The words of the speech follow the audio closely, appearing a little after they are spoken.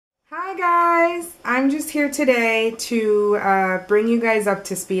Hi guys! I'm just here today to bring you guys up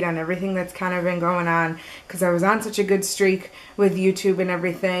to speed on everything that's kind of been going on because I was on such a good streak with YouTube and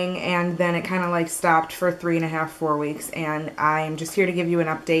everything, and then it kind of like stopped for 3.5, 4 weeks, and I'm just here to give you an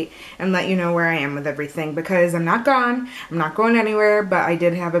update and let you know where I am with everything because I'm not gone, I'm not going anywhere, but I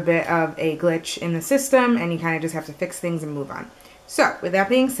did have a bit of a glitch in the system and you kind of just have to fix things and move on. So with that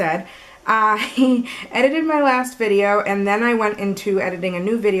being said, I edited my last video and then I went into editing a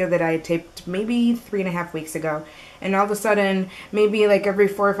new video that I had taped maybe 3.5 weeks ago, and all of a sudden, maybe like every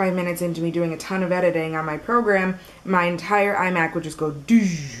 4 or 5 minutes into me doing a ton of editing on my program, my entire iMac would just go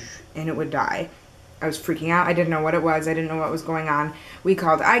doosh and it would die. I was freaking out. I didn't know what it was. I didn't know what was going on. We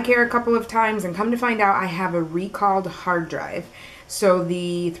called iCare a couple of times and come to find out I have a recalled hard drive. So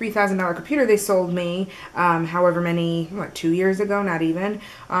the $3,000 computer they sold me, however many, 2 years ago, not even,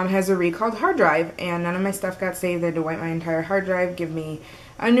 has a recalled hard drive, and none of my stuff got saved. They had to wipe my entire hard drive, give me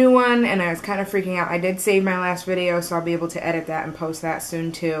a new one, and I was kind of freaking out. I did save my last video, so I'll be able to edit that and post that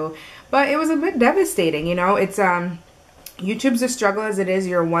soon too. But it was a bit devastating, you know. It's YouTube's a struggle as it is.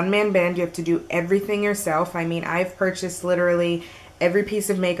 You're a one-man band. You have to do everything yourself. I mean, I've purchased literally every piece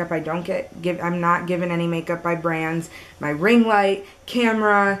of makeup. I'm not given any makeup by brands. My ring light,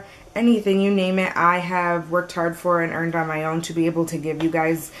 camera, anything, you name it, I have worked hard for and earned on my own to be able to give you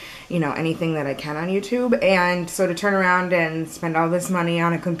guys, you know, anything that I can on YouTube. And so to turn around and spend all this money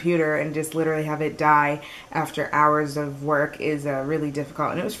on a computer and just literally have it die after hours of work is really difficult,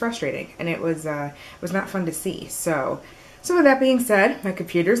 and it was frustrating, and it was not fun to see. So with that being said, my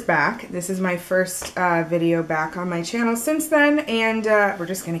computer's back. This is my first video back on my channel since then, and we're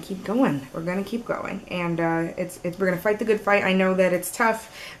just gonna keep going. We're gonna keep going, and we're gonna fight the good fight. I know that it's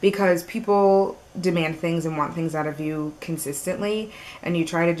tough because people demand things and want things out of you consistently, and you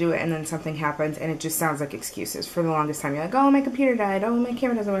try to do it and then something happens and it just sounds like excuses. For the longest time you're like, oh, my computer died, oh, my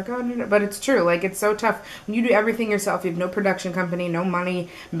camera doesn't work, oh, but it's true. Like, it's so tough when you do everything yourself. You have no production company, no money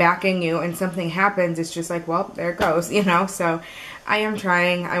backing you, and something happens. It's just like, well, there it goes, you know. So I am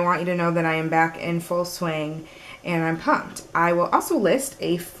trying. I want you to know that I am back in full swing and I'm pumped. I will also list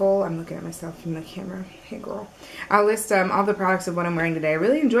a full, I'm looking at myself from the camera, hey girl. I'll list all the products of what I'm wearing today. I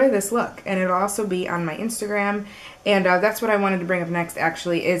really enjoy this look, and it'll also be on my Instagram, and that's what I wanted to bring up next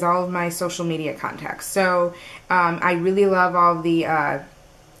actually, is all of my social media contacts. So I really love all the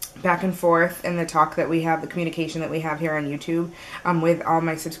back and forth and the talk that we have, the communication that we have here on YouTube with all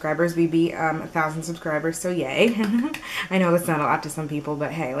my subscribers. We beat 1,000 subscribers, so yay. I know that's not a lot to some people,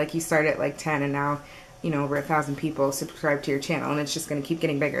 but hey, like, you start at like 10 and now, you know, over 1,000 people subscribe to your channel, and it's just going to keep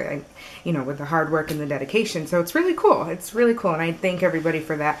getting bigger, you know, with the hard work and the dedication. So it's really cool. It's really cool, and I thank everybody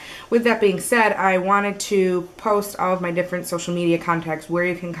for that. With that being said, I wanted to post all of my different social media contacts, where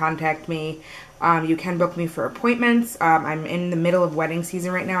you can contact me. You can book me for appointments. I'm in the middle of wedding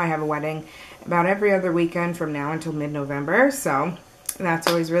season right now. I have a wedding about every other weekend from now until mid-November, so that's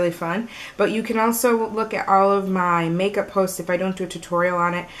always really fun. But you can also look at all of my makeup posts. If I don't do a tutorial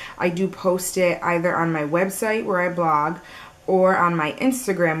on it, I do post it either on my website where I blog or on my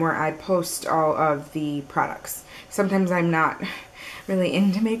Instagram where I post all of the products. Sometimes I'm not really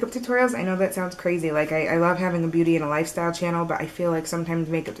into makeup tutorials. I know that sounds crazy. Like, I love having a beauty and a lifestyle channel, but I feel like sometimes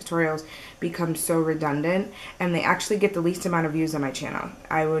makeup tutorials become so redundant and they actually get the least amount of views on my channel.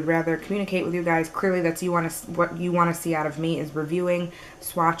 I would rather communicate with you guys. Clearly that's what you want to see out of me, is reviewing,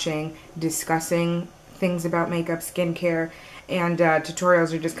 swatching, discussing things about makeup, skincare, and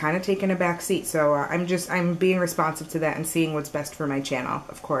tutorials are just kind of taking a back seat. So I'm being responsive to that and seeing what's best for my channel,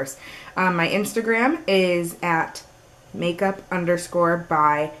 of course. My Instagram is at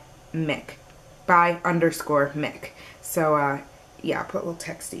makeup_by_Mick. So yeah, I'll put little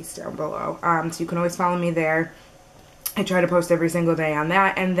texties down below. So you can always follow me there. I try to post every single day on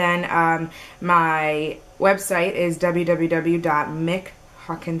that. And then my website is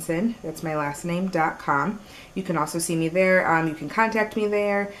www.mickhawkinson, that's my last name, .com. You can also see me there. You can contact me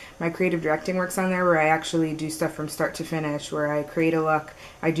there. My creative directing works on there, where I actually do stuff from start to finish, where I create a look,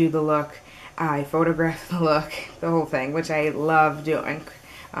 I do the look, I photograph the look, the whole thing, which I love doing.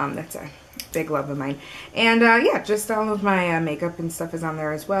 That's a big love of mine. And yeah, just all of my makeup and stuff is on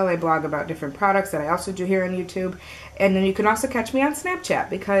there as well. I blog about different products that I also do here on YouTube. And then you can also catch me on Snapchat,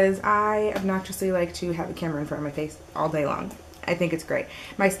 because I obnoxiously like to have a camera in front of my face all day long. I think it's great.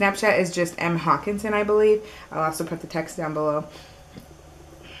 My Snapchat is just M. Hawkinson, I believe. I'll also put the text down below.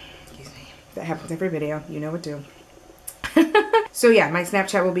 Excuse me. That happens every video. You know what to do. So yeah, my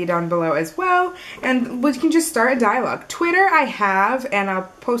Snapchat will be down below as well, and we can just start a dialogue. Twitter I have, and I'll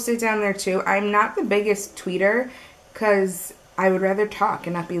post it down there too. I'm not the biggest tweeter because I would rather talk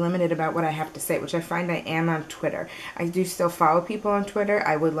and not be limited about what I have to say, which I find I am on Twitter. I do still follow people on Twitter.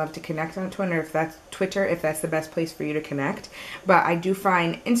 I would love to connect on Twitter if that's the best place for you to connect. But I do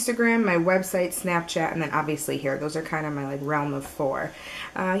find Instagram, my website, Snapchat, and then obviously here. Those are kind of my like realm of 4.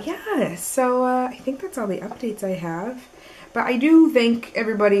 Yeah, so I think that's all the updates I have. But I do thank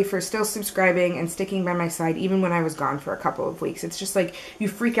everybody for still subscribing and sticking by my side even when I was gone for a couple of weeks. It's just like you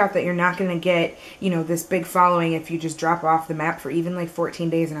freak out that you're not going to get, you know, this big following if you just drop off the map for even like 14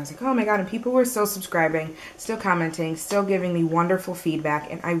 days. And I was like, oh my God, and people were still subscribing, still commenting, still giving me wonderful feedback,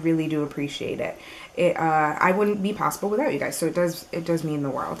 and I really do appreciate it. I wouldn't be possible without you guys, so it does mean the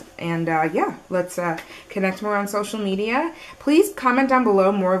world. And yeah, let's connect more on social media. Please comment down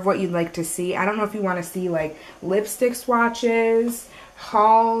below more of what you'd like to see. I don't know if you want to see like lipstick swatches,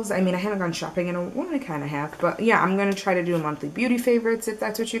 hauls. I mean, I haven't gone shopping in a while. I kind of have, but yeah, I'm going to try to do a monthly beauty favorites if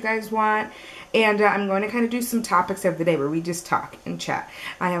that's what you guys want. And I'm going to kind of do some topics of the day where we just talk and chat.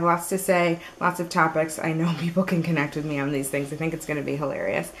 I have lots to say, lots of topics. I know people can connect with me on these things. I think it's going to be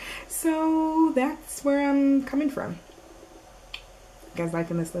hilarious. So that's where I'm coming from. You guys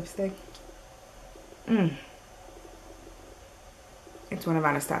liking this lipstick? It's one of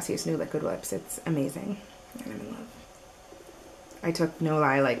Anastasia's new liquid lips. It's amazing. And I'm in love. I took, no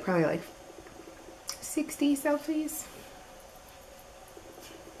lie, like probably like 60 selfies.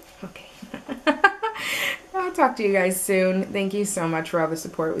 Okay. I'll talk to you guys soon. Thank you so much for all the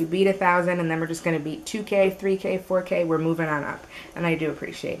support. We beat 1,000 and then we're just going to beat 2K, 3K, 4K. We're moving on up. And I do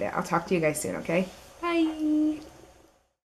appreciate it. I'll talk to you guys soon, okay? Bye.